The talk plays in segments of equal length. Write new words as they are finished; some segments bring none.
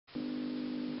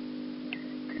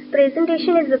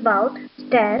presentation is about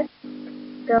stairs.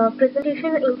 The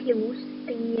presentation includes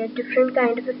the different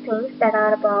kind of things that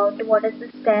are about what is the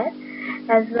stair,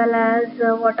 as well as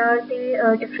what are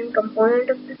the different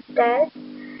components of the stairs.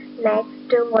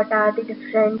 Next, what are the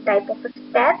different type of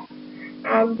steps,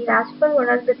 and the last one, what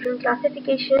are the different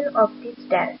classification of the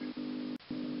stairs.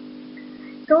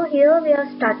 So here we are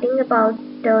starting about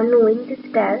knowing the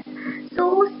stairs.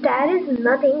 So stair is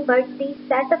nothing but the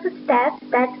set of steps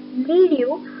that lead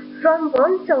you from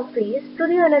one surface to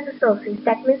the another surface.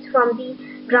 That means from the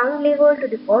ground level to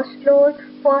the first floor to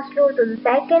the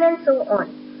second, and so on.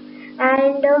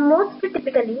 And most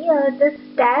typically the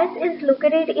stairs is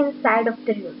located inside of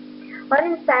the room or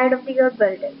inside of your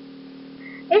building.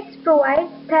 It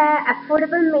provides the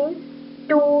affordable means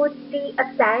to the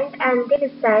ascent and the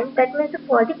descent. That means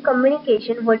for the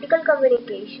communication, vertical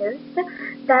communications,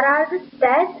 there are the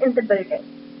stairs in the building.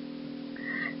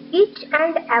 Each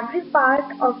and every part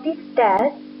of the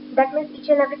stairs, that means each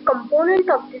and every component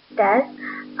of the stairs,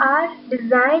 are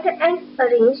designed and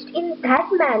arranged in that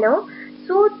manner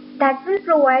so that will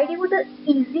provide you the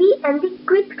easy and the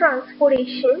quick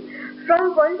transportation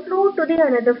from one floor to the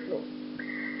another floor.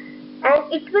 And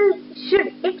it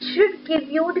should give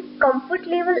you the comfort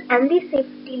level and the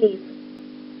safety level,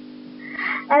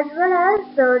 as well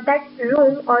as that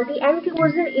room or the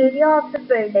enclosure area of the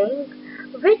building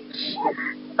which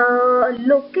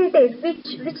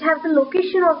have the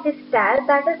location of the stair,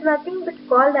 that is nothing but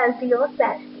called as your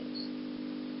staircase.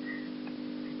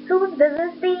 So this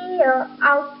is the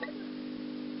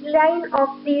outline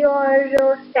of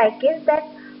your staircase, that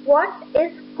what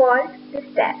is called the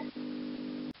stair.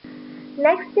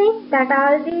 Next thing, that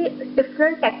are the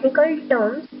different technical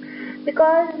terms,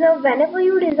 because whenever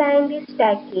you design the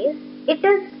staircase, it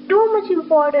is too much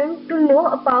important to know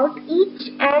about each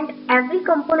and every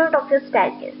component of your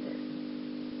staircase.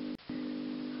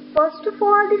 First of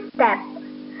all, the step.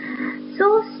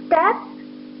 So step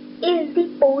is the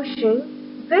portion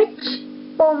which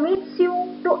permits you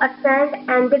to ascend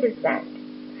and the descent,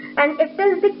 and it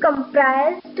is the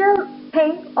comprised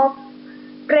thing of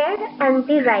tread and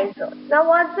the riser. Now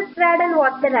what's the tread and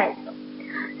what's the riser?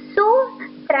 So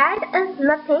tread is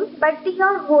nothing but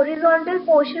your horizontal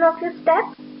portion of your step,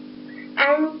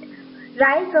 and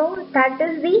riser, that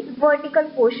is the vertical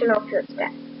portion of your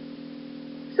step.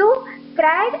 So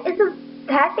tread is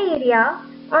that area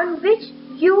on which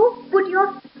you put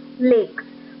your legs,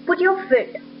 put your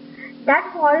feet.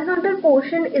 That horizontal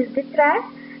portion is the tread,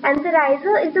 and the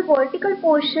riser is the vertical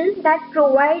portion that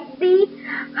provides the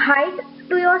height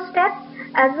to your step,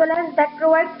 as well as that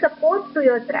provides support to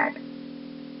your tread.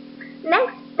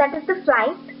 Next, that is the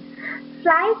flight.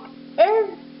 Flight is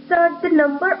the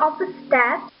number of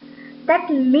steps that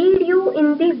lead you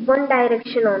in the one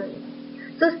direction only.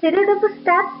 So series of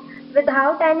steps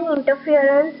without any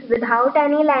interference, without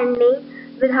any landing,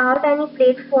 without any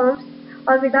platforms,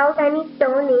 or without any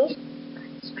turnage,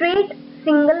 straight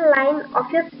single line of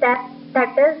your steps,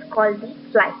 that is called the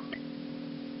flight.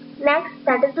 Next,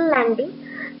 that is the landing.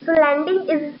 So landing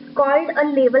is called a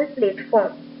level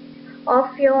platform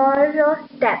of your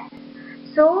steps.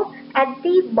 So at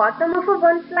the bottom of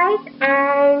one flight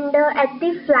and at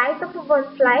the flight of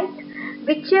one flight,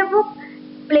 whichever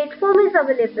platform is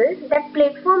available, that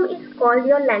platform is called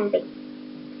your landing.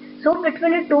 So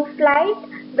between the two flights,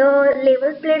 the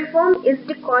level platform is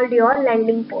called your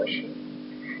landing portion.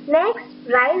 Next,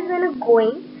 rise and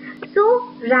going.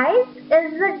 So rise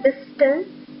is the distance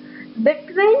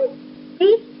between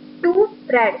the two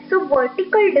treads. So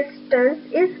vertical distance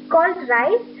is called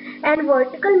rise and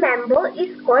vertical member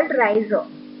is called riser.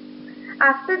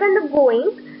 After then the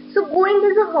going. So going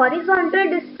is a horizontal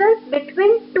distance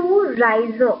between two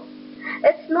riser.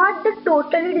 It's not the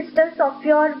total distance of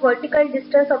your vertical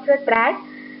distance of your tread.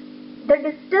 The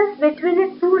distance between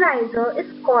the two riser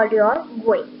is called your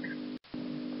going.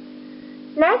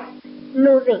 Next,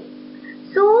 nosing.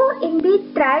 So in the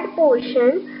tread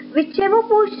portion, whichever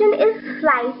portion is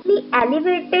slightly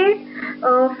elevated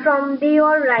from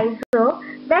your riser,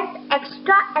 that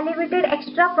extra elevated,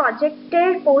 extra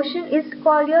projected portion is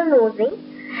called your nosing.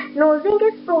 Nosing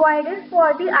is provided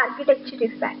for the architecture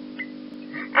effect,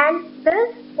 and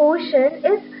this portion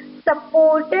is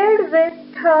supported with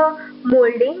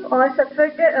molding or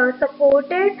supported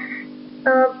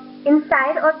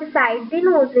inside or beside the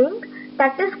nosing,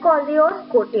 that is called your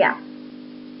scotia,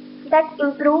 that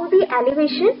improve the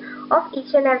elevation of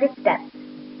each and every step.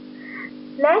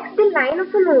 Next, the line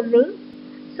of a nosing.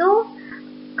 So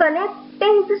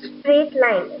connecting the straight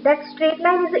line, that straight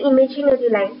line is the imaginary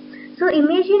line. So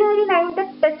imaginary line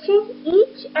that touching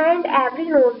each and every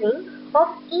nosing of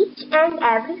each and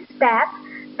every step,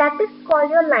 that is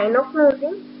called your line of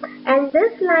nosing, and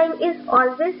this line is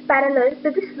always parallel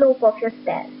to the slope of your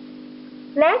stairs.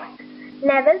 Next,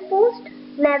 navel post.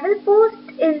 Navel post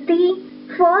is the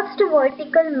first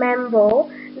vertical member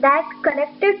that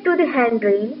connected to the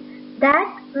handrail. That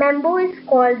member is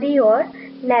called your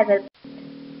navel post.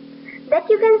 That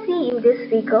you can see in this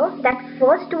figure, that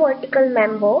first vertical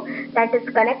member that is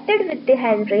connected with the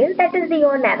handrail, that is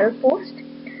your navel post.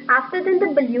 After then the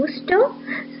baluster.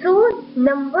 So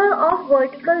number of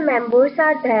vertical members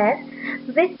are there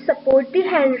which support the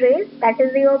handrail, that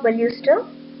is your baluster.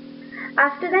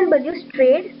 After then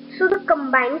balustrade. So the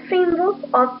combined framework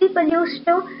of the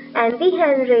baluster and the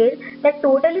handrail, that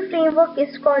totally framework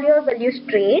is called your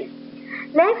balustrade.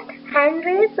 Next,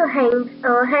 handrail. So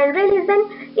handrail is an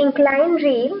inclined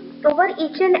rail over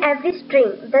each and every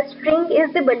string. The string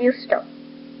is the baluster,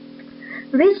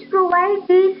 which provides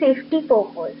the safety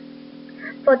purpose.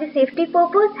 For the safety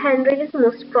purpose, handrail is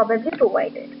most probably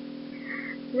provided.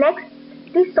 Next,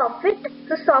 the soffit.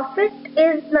 So soffit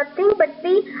is nothing but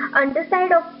the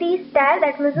underside of the stair,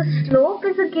 that means the slope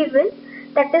is a given,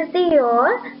 that is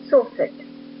your soffit.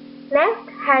 Next,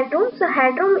 headroom. So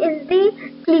headroom is the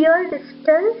clear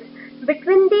distance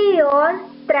between your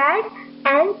thread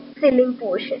and ceiling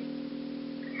portion,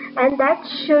 and that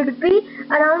should be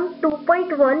around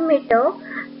 2.1 meter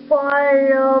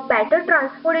for better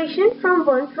transportation from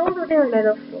one floor to the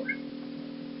another floor.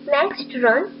 Next,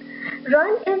 run.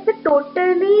 Run is the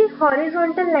totally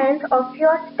horizontal length of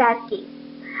your staircase.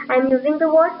 I am using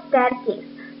the word staircase.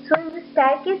 So in the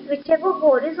staircase, whichever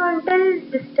horizontal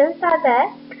distance are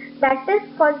there, that is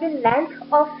called the length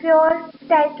of your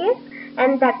staircase,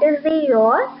 and that is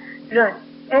your run.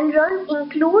 And run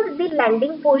includes the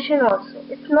landing portion also.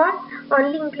 It's not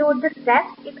only include the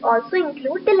steps, it also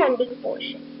includes the landing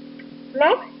portion.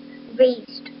 Next,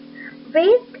 waist.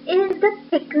 Waist is the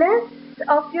thickness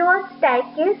of your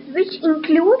staircase which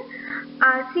include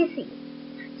RCC.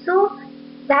 So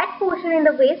that portion, in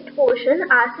the waist portion,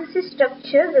 RCC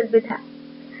structure will be there.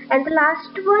 And the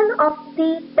last one of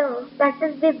the term, that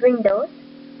is the windows.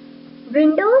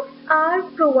 Windows are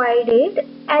provided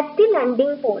at the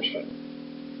landing portion.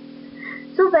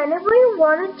 So whenever you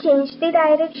want to change the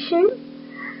direction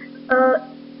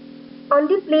on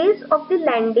the place of the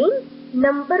landing,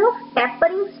 number of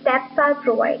tapering steps are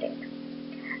provided.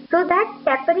 So that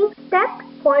tapering step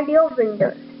called your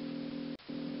windows.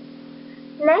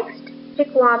 Next,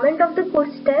 requirement of the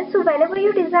good stairs. So whenever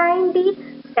you design the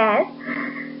stairs,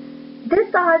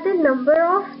 these are the number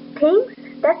of things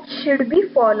that should be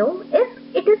followed.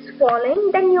 If it is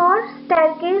following, then your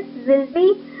staircase will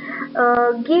be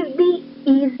give the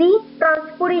easy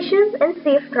transportation and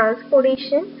safe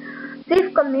transportation,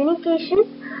 safe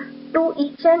communication to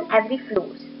each and every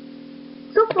floors.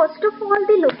 So first of all,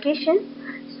 the location.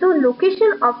 So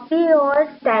location of your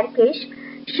staircase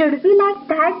should be like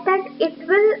that it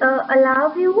will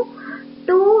allow you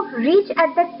to reach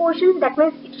at that portion. That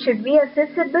means it should be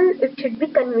accessible, it should be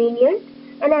convenient,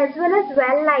 and as well as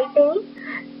well lighting.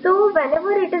 So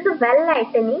whenever it is a well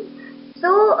lighting,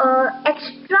 so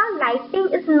extra lighting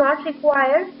is not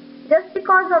required. Just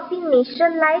because of the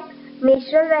natural light,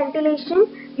 natural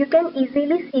ventilation, you can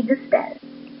easily see the stairs.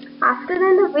 After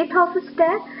then, the width of a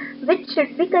stair, which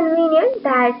should be convenient,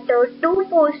 that two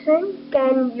persons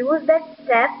can use that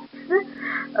steps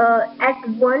at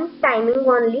one timing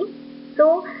only.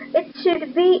 So it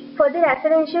should be for the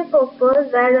residential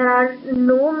purpose where there are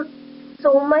no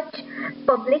so much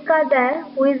public are there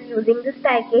who is using the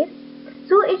staircase.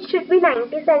 So it should be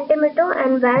 90 centimeter,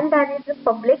 and when there is a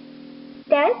public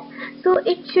stair, so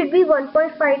it should be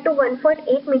 1.5 to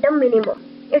 1.8 meter minimum.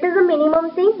 It is a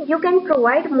minimum thing, you can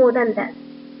provide more than that.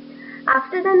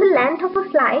 After then, the length of a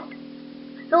flight.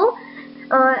 So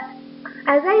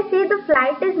as I say, the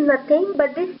flight is nothing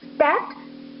but the steps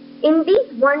in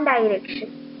the one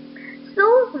direction.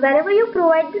 So whenever you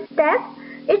provide the steps,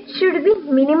 it should be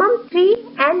minimum 3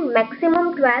 and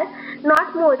maximum 12,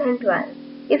 not more than 12.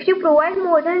 If you provide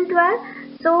more than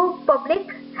 12, so public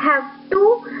have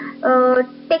to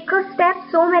take a step,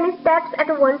 so many steps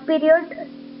at one period,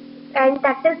 and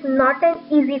that is not an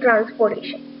easy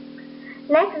transportation.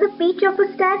 Next, the pitch of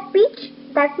a stair. Pitch,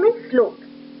 that means slope.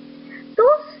 So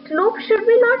slope should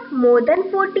be not more than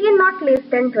 40 and not less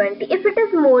than 20. If it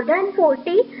is more than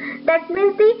 40, that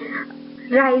means the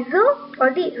riser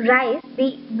or the rise,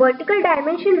 the vertical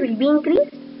dimension will be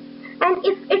increased, and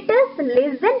if it is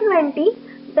less than 20,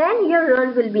 then your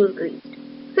run will be increased.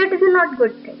 So it is a not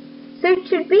good thing. So it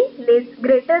should be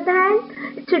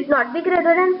it should not be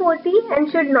greater than 40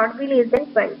 and should not be less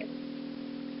than 20.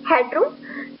 Headroom.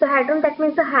 So headroom, that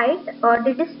means the height or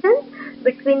the distance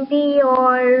between the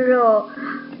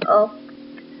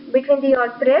your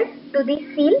thread to the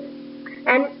seal,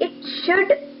 and it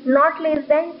should not less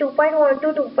than 2.1 to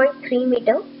 2.3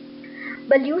 meter.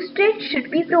 Balustrade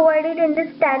should be provided in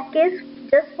the staircase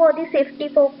just for the safety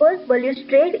purpose.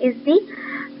 Balustrade is the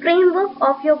framework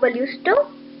of your baluster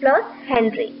plus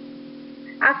handrail.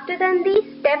 After then, the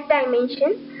step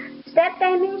dimension. Step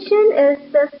dimension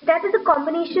is a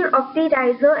combination of the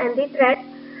riser and the thread.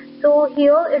 So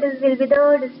here will be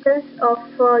the distance of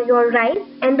your rise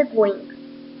and the going.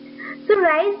 So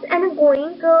rise and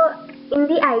going in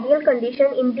the ideal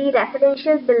condition in the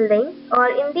residential building or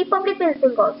in the public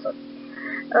building also.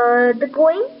 The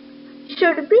going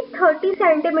should be 30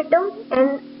 centimeter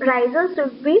and riser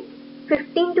should be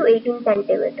 15 to 18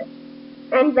 centimeter.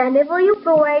 And whenever you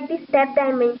provide the step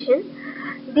dimension,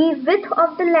 the width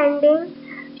of the landing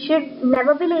should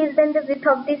never be less than the width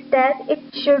of the step. It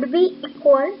should be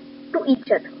equal to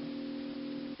each other.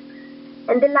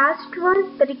 And the last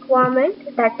one, the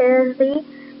requirement, that is the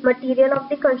material of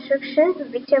the construction.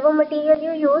 Whichever material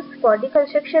you use for the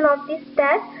construction of the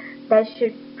step, that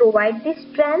should provide the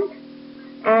strength,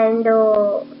 and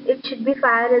it should be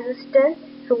fire resistant.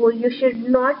 So you should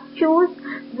not choose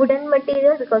wooden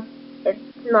material because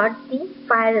it's not the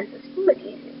fire resistant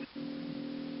material.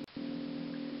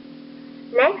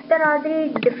 Next, there are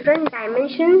the different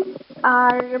dimensions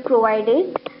are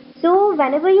provided. So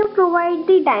whenever you provide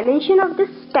the dimension of the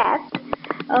steps,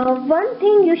 one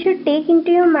thing you should take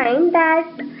into your mind that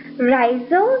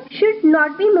riser should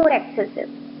not be more excessive.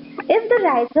 If the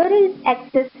riser is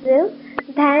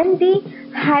excessive, then the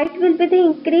height will be the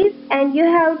increase and you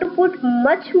have to put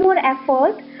much more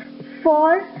effort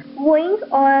for going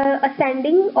or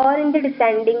ascending or in the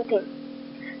descending thing.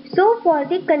 So for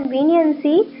the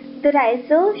conveniency, the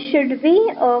riser should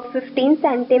be 15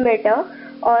 centimeter,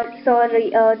 or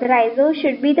the riser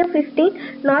should be the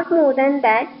 15, not more than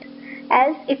that,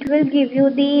 else it will give you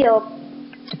the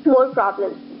more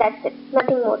problems. That's it,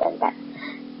 nothing more than that.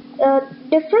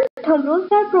 Different thumb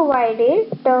rules are provided.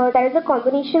 There is a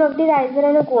combination of the riser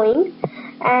and a going,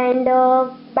 and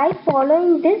by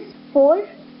following this 4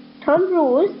 thumb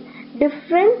rules,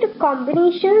 different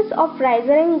combinations of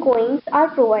riser and goings are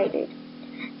provided.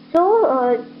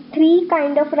 So 3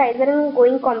 kind of riser and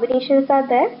going combinations are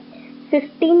there: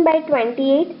 15 by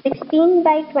 28, 16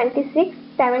 by 26,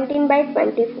 17 by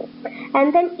 24,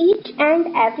 and then each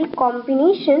and every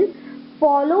combination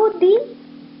follow the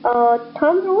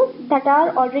thumb rules that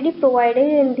are already provided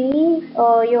in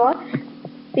the your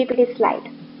PPT slide.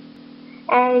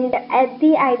 And at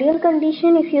the ideal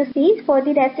condition, if you see, for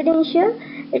the residential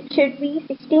it should be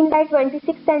 16 by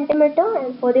 26 centimeter,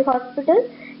 and for the hospital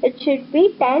it should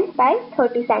be 10 by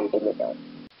 30 centimeter.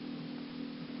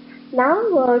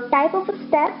 Now type of a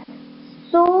step.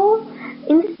 So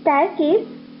in the staircase,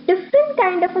 different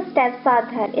kind of steps are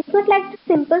there. It's not like the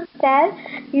simple stair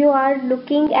you are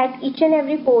looking at each and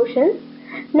every portion.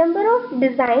 Number of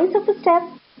designs of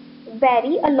steps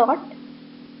vary a lot.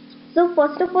 So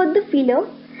first of all, the filler.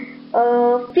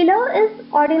 Filler is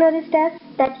ordinary steps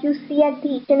that you see at the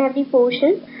each and every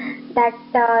portion, that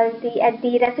at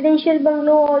the residential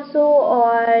bungalow also,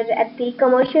 or at the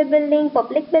commercial building,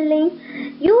 public building,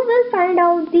 you will find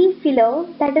out the filler,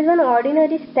 that is an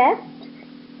ordinary step.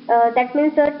 That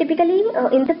means typically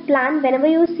in the plan, whenever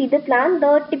you see the plan,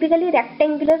 the typically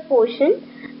rectangular portion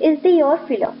is your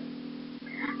filler.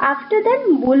 After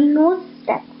that, bull nose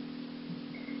step.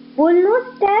 Bull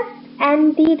nose step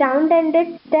and the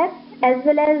round-ended step, as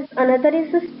well as another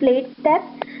is the split step.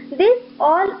 These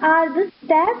all are the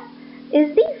steps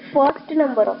is the first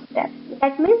number of steps.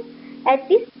 That means at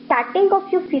the starting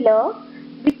of your filler,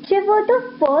 whichever the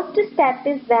first step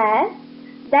is there,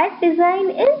 that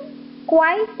design is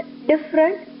quite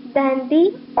different than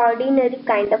the ordinary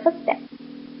kind of a step.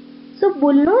 So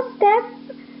bull nose step,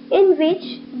 in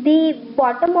which the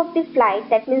bottom of the slide,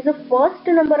 that means the first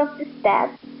number of the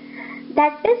steps,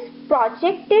 that is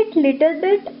projected little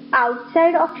bit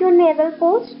outside of your navel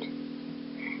post,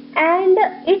 and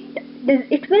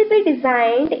it will be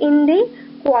designed in the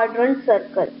quadrant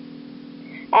circle.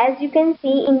 As you can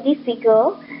see in the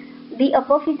figure, the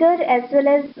upper figure as well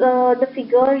as the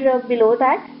figure below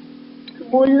that,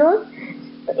 bull nose.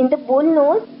 In the bull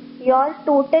nose, your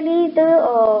totally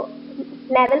the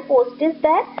navel post is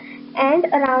there, and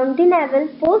around the navel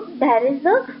post there is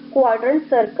a quadrant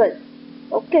circle.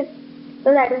 Okay,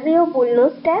 so that is your bull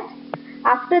nose steps.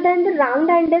 After that, the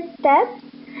round-ended steps,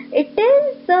 it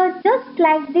is just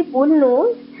like the bull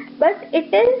nose, but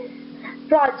it is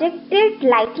projected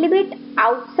lightly bit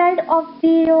outside of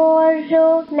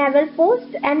your navel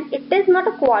post, and it is not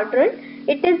a quadrant,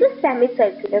 it is a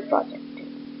semicircular project.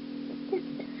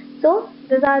 So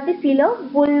these are the filler,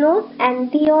 bull nose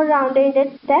and the your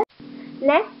rounded steps.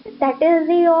 Next, that is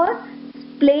your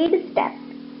splayed steps.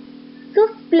 So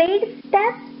splayed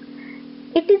steps,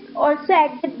 it is also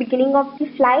at the beginning of the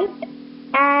flight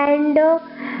and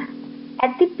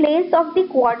at the place of the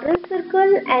quadrant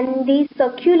circle and the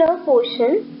circular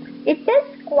portion, it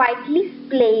is quietly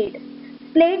splayed.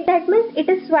 Splayed, that means it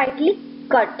is slightly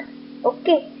cut,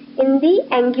 okay, in the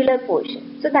angular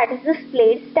portion. So that is the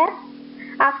splayed step.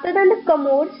 After that, the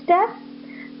commode step.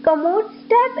 Commode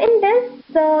step, in this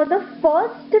the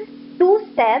first two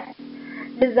steps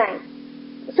design.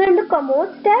 So in the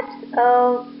commode steps,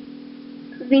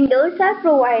 windows are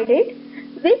provided,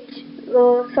 which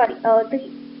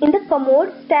in the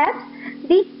commode steps,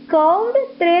 the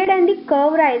curved thread and the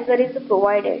curve riser is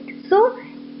provided. So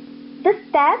the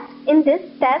steps, in this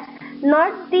steps,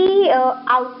 not the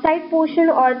outside portion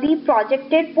or the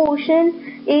projected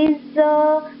portion is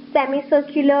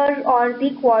semicircular or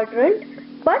the quadrant,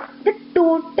 but the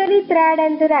totally thread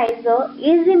and the riser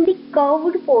is in the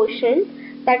curved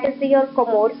portion, that is your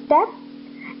commode step.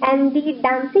 And the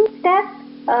dancing step,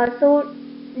 so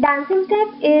dancing step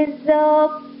is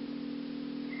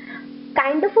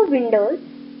kind of a windows,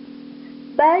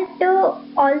 but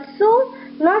also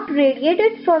not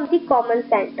radiated from the common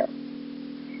center.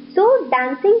 So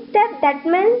dancing step, that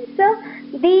means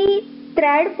the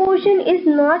thread portion is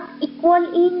not equal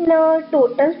in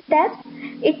total steps.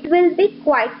 It will be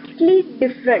quietly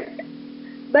different,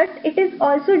 but it is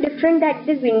also different than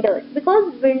the windows,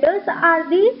 because windows are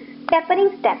the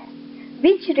tapering steps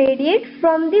which radiate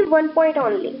from the one point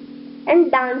only,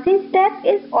 and dancing step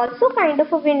is also kind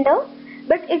of a window,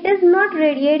 but it is not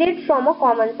radiated from a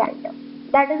common center.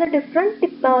 That is a different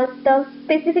the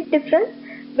specific difference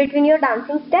between your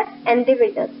dancing step and the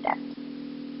window step.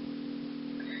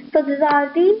 So these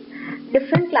are the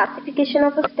different classification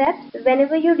of steps.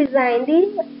 Whenever you design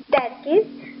the staircase,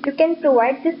 you can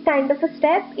provide this kind of a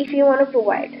step if you want to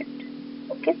provide it.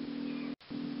 Okay.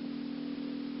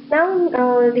 Now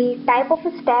the type of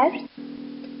stairs,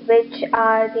 which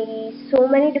are the so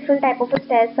many different type of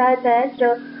stairs are there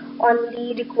on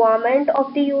the requirement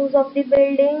of the use of the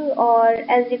building, or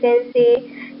as you can say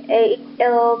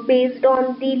based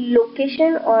on the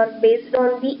location or based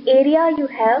on the area you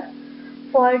have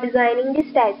for designing the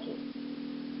staircase.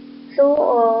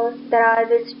 So there are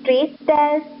the straight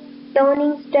stairs,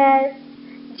 turning stairs,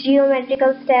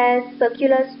 geometrical stairs,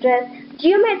 circular stairs.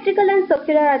 Geometrical and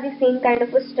circular are the same kind of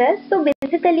stairs. So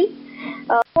basically,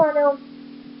 want to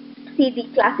see the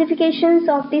classifications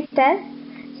of the stairs.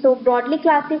 So broadly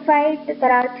classified,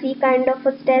 there are three kind of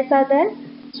stairs are there: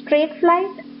 straight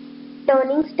flight,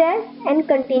 turning stairs, and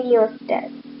continuous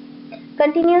stairs.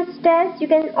 Continuous stairs, you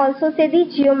can also say the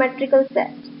geometrical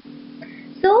stairs.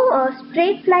 So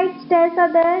straight flight stairs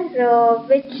are there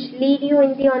which lead you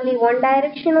in the only one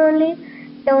direction only.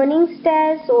 Turning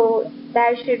stairs, so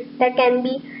there can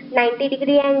be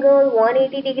 90-degree angle,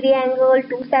 180-degree angle,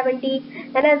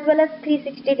 270, and as well as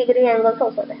 360-degree angles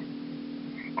also there.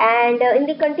 And in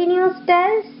the continuous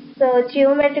stairs,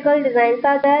 geometrical designs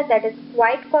are there. That is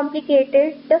quite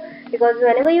complicated, because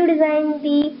whenever you design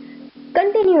the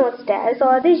continuous stairs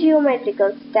or the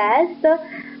geometrical stairs,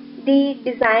 the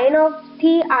design of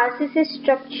the RCC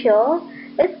structure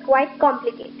is quite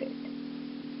complicated.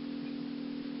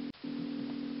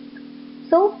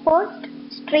 So first,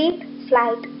 straight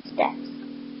flight stairs.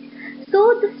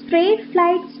 So the straight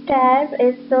flight stairs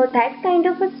is that kind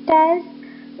of a stairs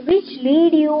which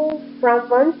lead you from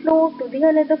one floor to the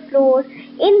another floor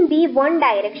in the one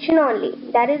direction only.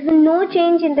 There is no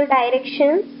change in the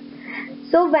directions.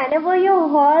 So whenever your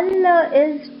hall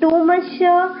is too much,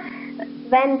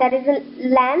 when there is a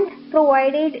length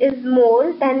provided is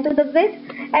more than to the width,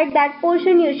 at that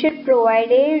portion you should provide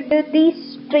the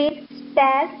straight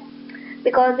stairs,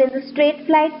 because in the straight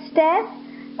flight stairs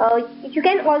you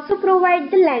can also provide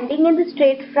the landing in the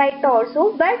straight flight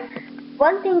also, but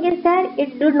one thing is that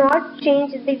it do not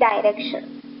change the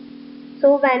direction.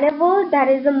 So whenever there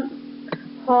is a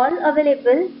hall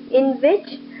available in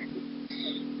which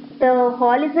the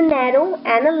hall is a narrow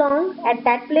and a long, at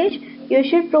that place you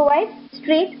should provide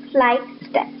straight flight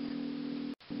steps.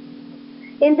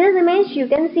 In this image you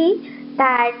can see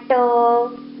that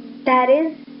there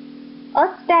is a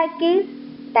staircase,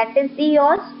 that is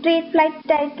your straight flight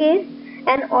staircase,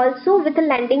 and also with a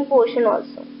landing portion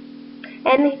also.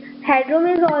 And headroom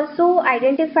is also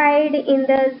identified in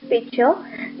this picture,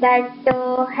 that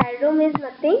headroom is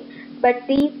nothing but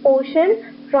the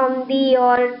portion from the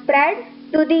your thread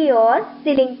to the your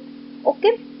ceiling.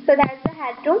 Okay, so that's the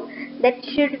headroom that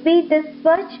should be this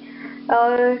much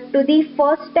to the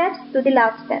first steps to the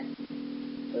last step.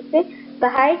 Okay, the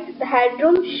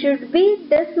headroom should be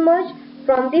this much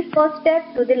from the first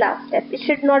step to the last step. It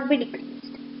should not be decreased.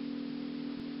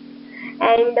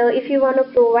 And if you want to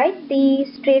provide the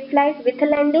straight flight with a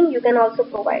landing, you can also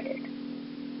provide it.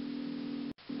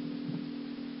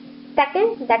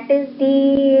 Second, that is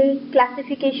the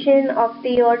classification of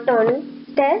your turn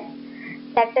stairs,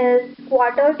 that is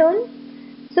quarter turn.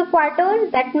 So quarter,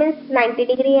 that means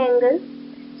 90-degree angle.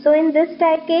 So in this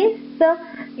staircase,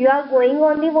 you are going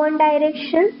on the one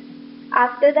direction.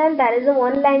 After that, there is a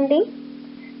one landing.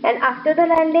 And after the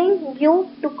landing, you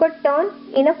took a turn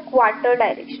in a quarter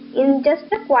direction, in just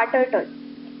a quarter turn.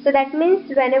 So that means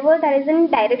whenever there is a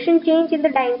direction change in the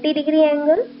 90-degree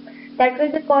angle, that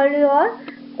will be called your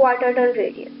quarter turn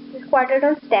radius, quarter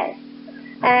turn stairs.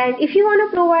 And if you want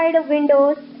to provide a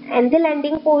windows and the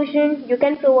landing portion, you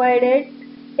can provide it.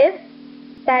 If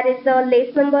there is a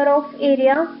less number of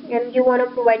area and you want to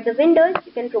provide the windows,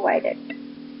 you can provide it.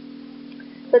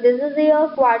 So this is your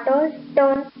quarter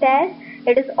turn stairs.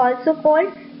 It is also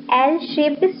called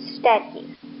L-shaped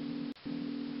staircase.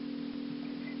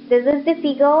 This is the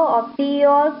figure of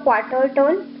your quarter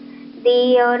turn.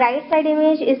 The right side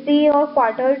image is your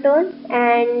quarter turn,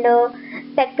 and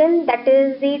second, that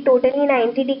is the totally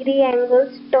 90-degree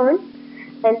angles turn,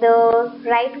 and the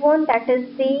right one, that is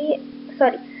the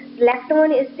left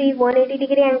one is the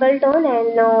 180-degree angle turn,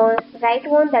 and right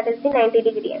one, that is the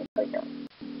 90-degree angle turn.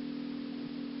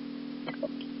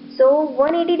 So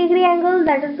 180-degree angle,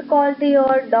 that is called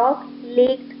your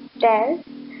dog-legged stairs.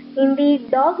 In the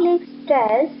dog-legged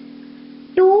stairs,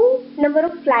 two number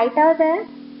of flights are there,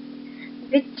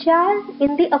 which are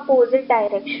in the opposite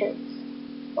directions.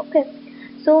 Okay.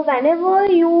 So whenever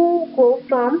you go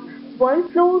from one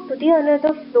floor to the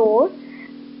another floor,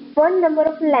 one number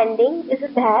of landing is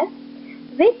there,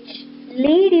 which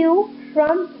lead you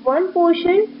from one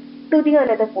portion to the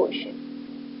another portion.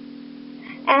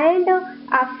 And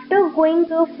after going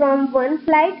from one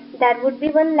flight, there would be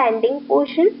one landing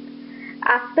portion.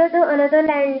 After the another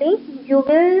landing, you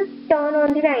will turn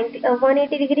on the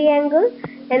 180-degree angle,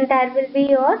 and there will be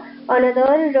your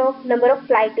another number of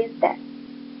flight is there.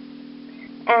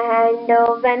 And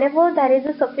whenever there is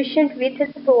a sufficient width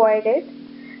is provided,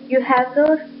 you have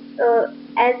the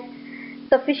as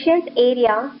sufficient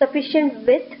area, sufficient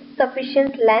width,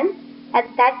 sufficient length. At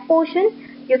that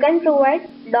portion, you can provide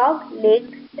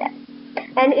dog-legged stairs,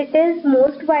 and it is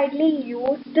most widely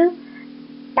used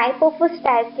type of a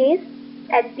staircase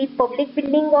at the public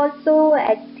building also,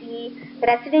 at the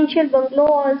residential bungalow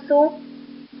also.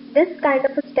 This kind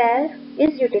of a stair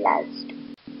is utilized.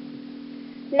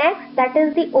 Next, that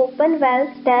is the open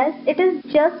well stairs. It is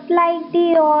just like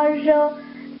your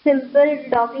simple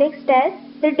dog-leg stairs.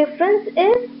 The difference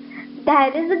is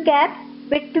there is a gap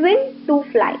between two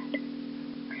flights,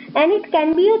 and it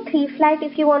can be a 3 flight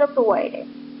if you want to provide it,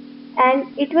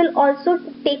 and it will also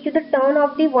take you the turn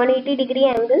of the 180-degree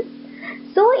angle.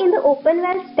 So in the open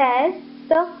well stairs,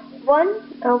 the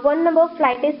one number of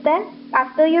flight is there.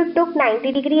 After you took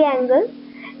 90-degree angle,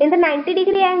 in the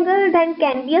 90-degree angle, then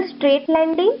can be a straight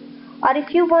landing, or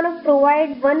if you want to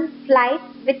provide one flight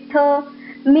with a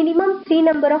minimum 3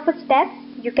 number of steps,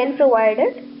 you can provide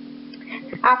it.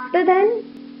 After then,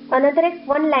 another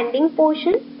one landing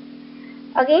portion,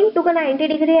 again took a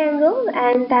 90-degree angle,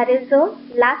 and there is a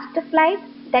last flight,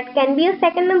 that can be a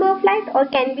second number of flight or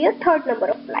can be a third number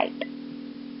of flight.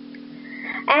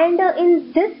 And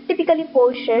in this typically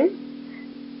portion,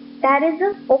 there is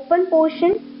an open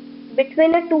portion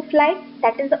between a two flights,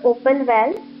 that is the open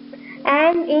well.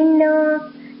 And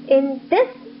in this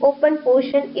open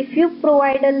portion, if you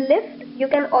provide a lift, you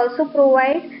can also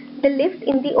provide the lift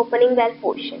in the opening well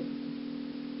portion.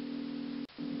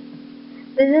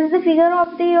 This is the figure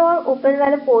of your open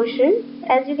well portion.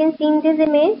 As you can see in this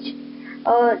image,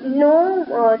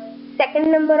 no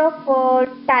second number of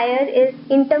tire is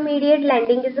intermediate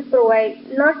landing is provided,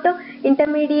 not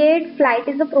intermediate flight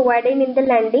is provided in the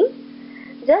landing,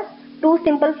 just two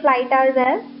simple flight are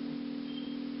there.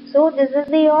 So this is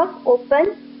your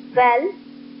open well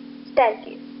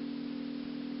staircase.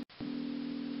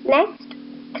 Next,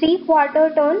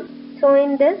 3/4 turn. So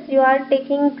in this you are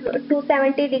taking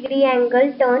 270-degree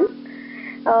angle turn.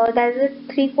 That is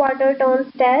a 3/4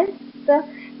 turn stairs.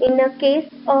 In a case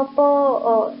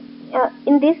of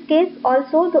in this case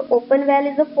also the open well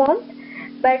is formed,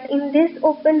 but in this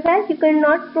open well you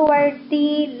cannot provide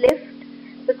the lift,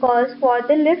 because for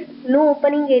the lift no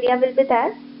opening area will be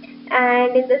there.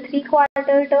 And in the 3/4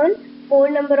 turn, 4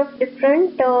 number of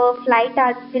different flight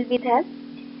arcs will be there.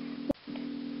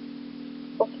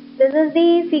 Okay. This is the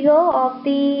figure of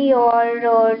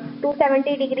your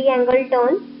 270-degree angle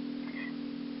turn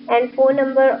and 4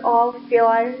 number of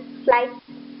your flights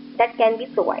that can be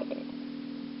provided.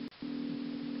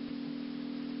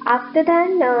 After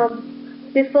that,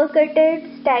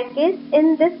 bifurcated staircase.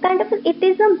 In this kind of it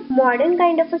is a modern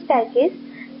kind of a staircase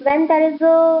when there is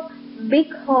a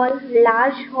big hall,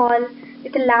 large hall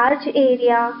with a large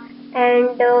area,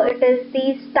 and it is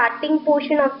the starting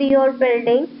portion of your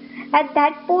building. At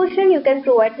that portion you can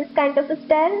provide this kind of a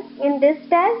stair. In this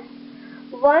stair,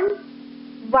 one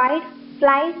wide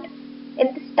flight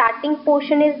in the starting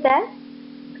portion is there,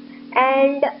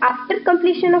 and after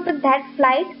completion of that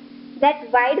flight,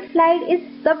 that wide flight is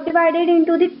subdivided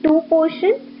into the two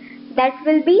portions that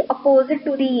will be opposite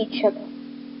to each other.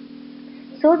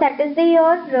 So that is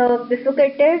your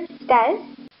bifurcated stairs,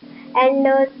 and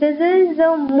this is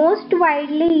most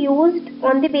widely used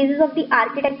on the basis of the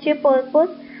architecture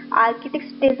purpose,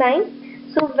 architect's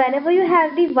design. So whenever you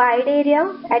have the wide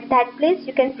area, at that place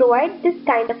you can provide this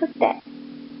kind of a stair.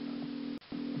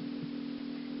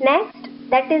 Next,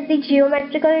 that is the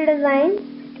geometrical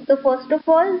design. So first of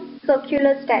all,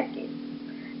 circular staircase.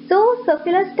 So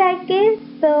circular staircase,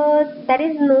 there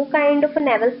is no kind of a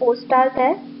naval post are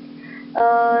there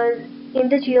in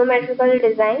the geometrical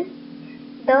design.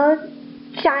 The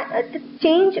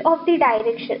change of the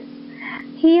directions.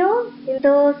 Here in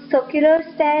the circular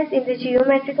stairs, in the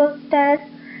geometrical stairs,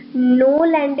 no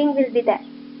landing will be there.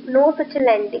 No such a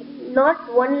landing.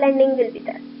 Not one landing will be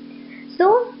there.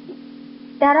 So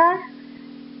there are,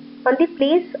 on the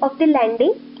place of the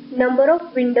landing, number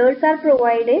of windows are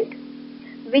provided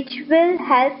which will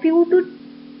help you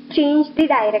to change the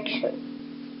direction.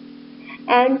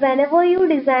 And whenever you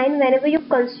design, whenever you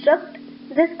construct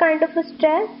this kind of a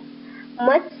stair,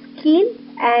 much skill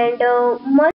and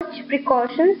much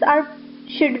precautions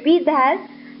should be there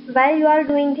while you are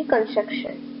doing the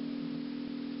construction.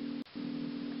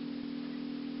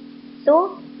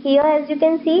 So here, as you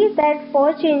can see, that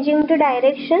for changing the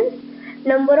directions,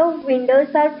 number of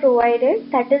windows are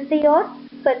provided. That is your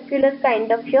circular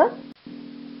kind of your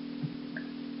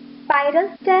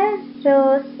spiral stair.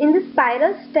 In the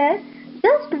spiral stair,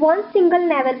 just one single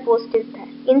naval post is there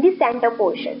in the center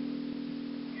portion,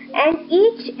 and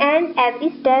each and every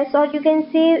stairs, or you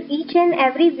can say each and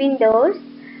every windows,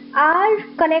 are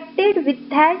connected with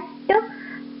that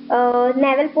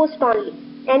naval post only,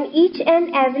 and each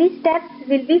and every steps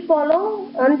will be follow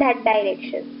on that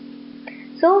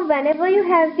direction. So whenever you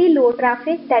have the low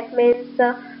traffic, that means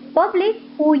public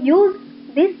who use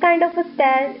this kind of a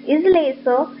stair is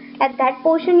lesser, at that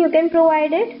portion you can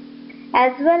provide it.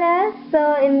 As well as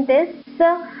in this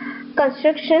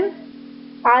construction,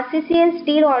 RCC and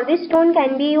steel or the stone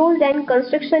can be used, and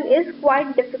construction is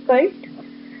quite difficult,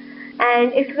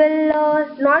 and it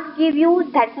will not give you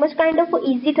that much kind of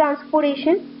easy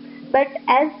transportation. But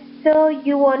as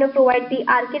you want to provide the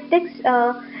architects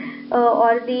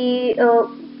or the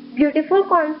beautiful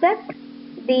concept,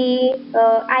 the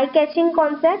eye-catching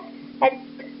concept, at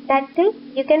that thing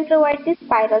you can provide the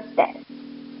spiral stairs.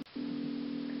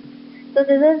 So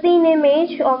this is the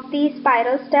image of the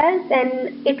spiral stairs,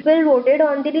 and it will rotate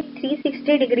on the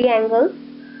 360-degree angles,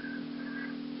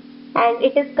 and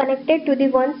it is connected to the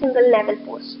one single naval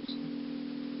post.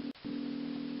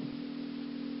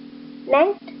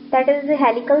 Next, that is the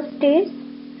helical stairs.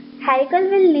 Helical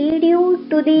will lead you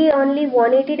to the only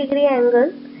 180-degree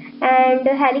angle, and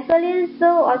helical is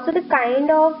also the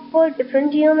kind of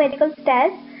different geometrical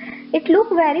stairs. It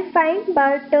looks very fine,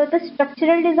 but the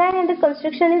structural design and the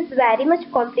construction is very much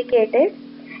complicated.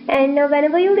 And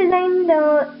whenever you design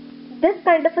this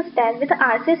kind of a stair with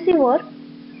RCC work,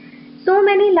 so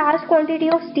many large quantity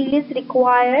of steel is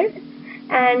required,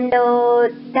 and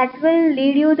that will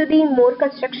lead you to the more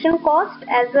construction cost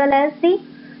as well as the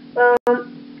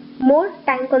more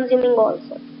time consuming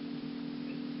also.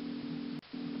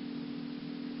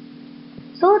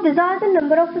 So these are the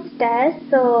number of stairs,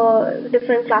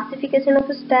 different classification of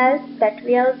stairs that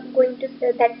we are going to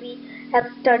that we have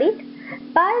studied.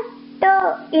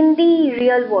 But in the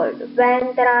real world,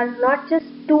 when there are not just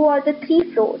 2 or the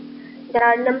 3 floors, there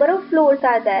are number of floors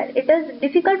are there. It is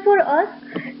difficult for us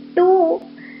to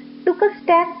took a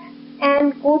step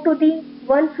and go to the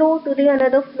one floor to the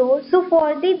another floor. So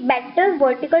for the better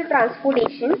vertical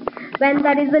transportation, when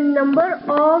there is a number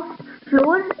of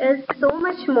floors is so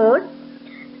much more,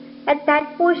 at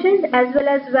that portion, as well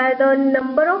as where the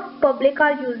number of public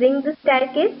are using the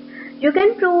staircase, you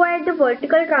can provide the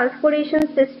vertical transportation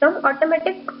system,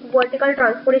 automatic vertical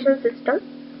transportation system.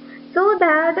 So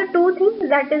there are the 2 things,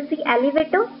 that is the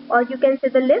elevator, or you can say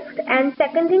the lift, and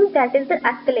second thing, that is the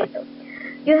escalator.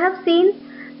 You have seen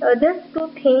these 2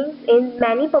 things in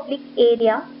many public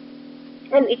area,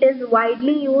 and it is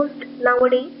widely used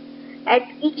nowadays. At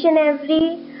each and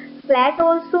every flat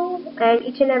also, and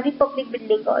each and every public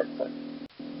building also.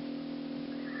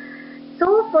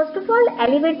 So first of all,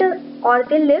 elevator or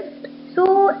the lift.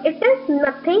 So it is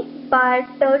nothing but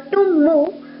to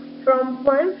move from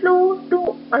one floor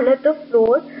to another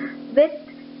floor with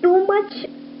too much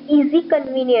easy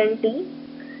conveniently.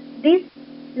 These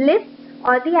lifts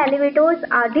or the elevators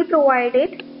are the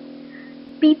provided.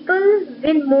 People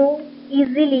will move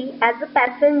easily as a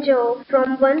passenger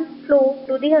from one floor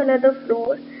to the another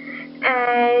floor,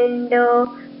 and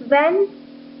when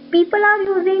people are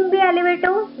using the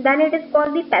elevator, then it is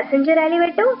called the passenger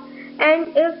elevator. And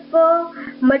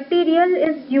if material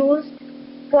is used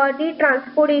for the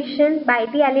transportation by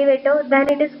the elevator, then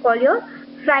it is called your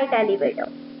freight elevator.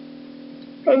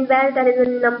 And where there is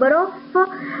a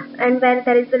where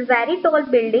there is a very tall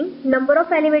building, number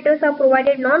of elevators are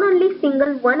provided, not only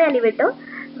single one elevator,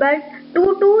 but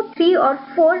 2 to 3 or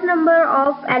 4 number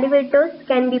of elevators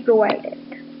can be provided.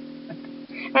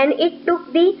 And it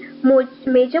took the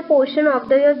major portion of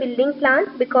the building plan,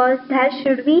 because there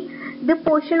should be the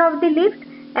portion of the lift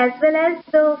as well as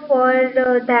for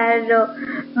their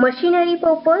machinery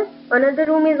purpose another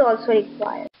room is also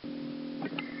required.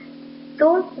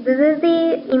 So this is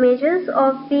the images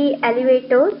of the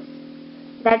elevators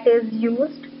that is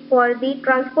used for the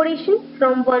transportation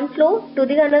from one floor to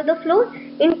the another floor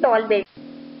in tall buildings.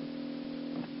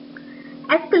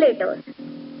 Escalators.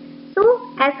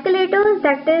 So escalators,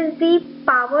 that is the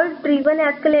power driven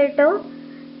escalator.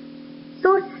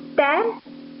 So stair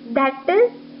that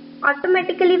is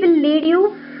automatically will lead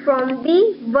you from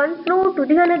the one floor to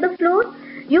the another floor.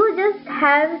 You just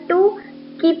have to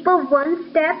keep a one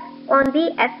step on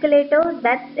the escalator,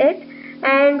 that's it.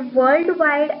 And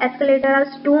worldwide escalator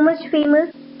are too much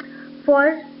famous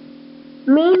for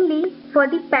mainly for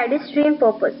the pedestrian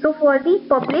purpose. So for the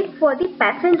public, for the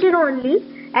passenger only,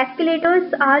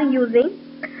 escalators are using.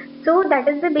 So that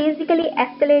is the basically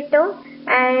escalator.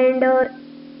 And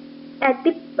at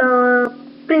the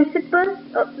principal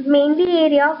mainly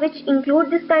area which include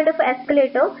this kind of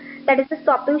escalator, that is the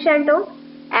shopping center,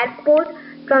 airport,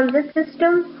 transit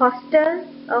system,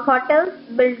 hotels,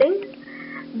 buildings,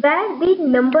 where the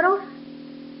number of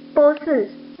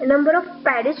persons, number of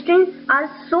pedestrians are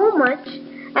so much.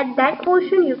 At that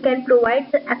portion you can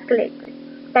provide the escalator,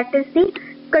 that is the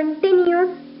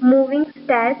continuous moving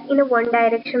stairs in a one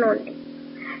direction only.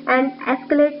 And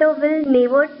escalator will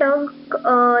never take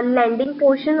landing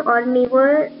portion or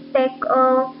never take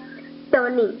a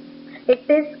turning. It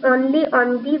is only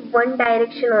on the one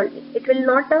direction only. It will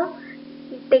not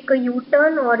take a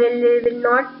U-turn, or it will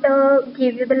not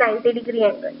give you the 90-degree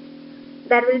angle.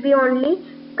 There will be only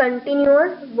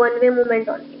continuous one-way movement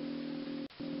only.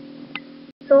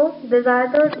 So these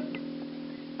are the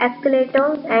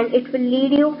escalators, and it will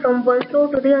lead you from one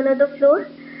floor to the another floor,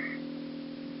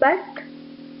 but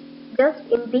just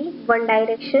in the one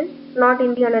direction, not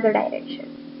in the another direction.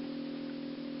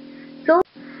 So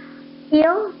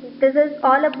here this is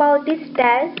all about the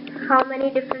stairs, how many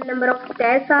different number of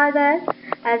stairs are there,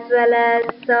 as well as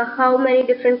how many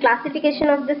different classification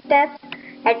of the steps,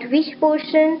 at which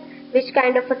portion, which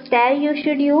kind of a stair you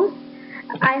should use.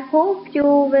 I hope you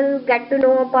will get to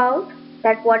know about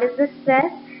that what is the stair,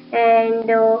 and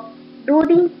do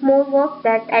the more work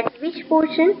that at which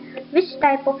portion, which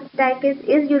type of staircase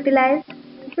is utilized.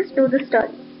 Just do the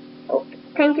study. Okay,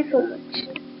 thank you so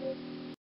much.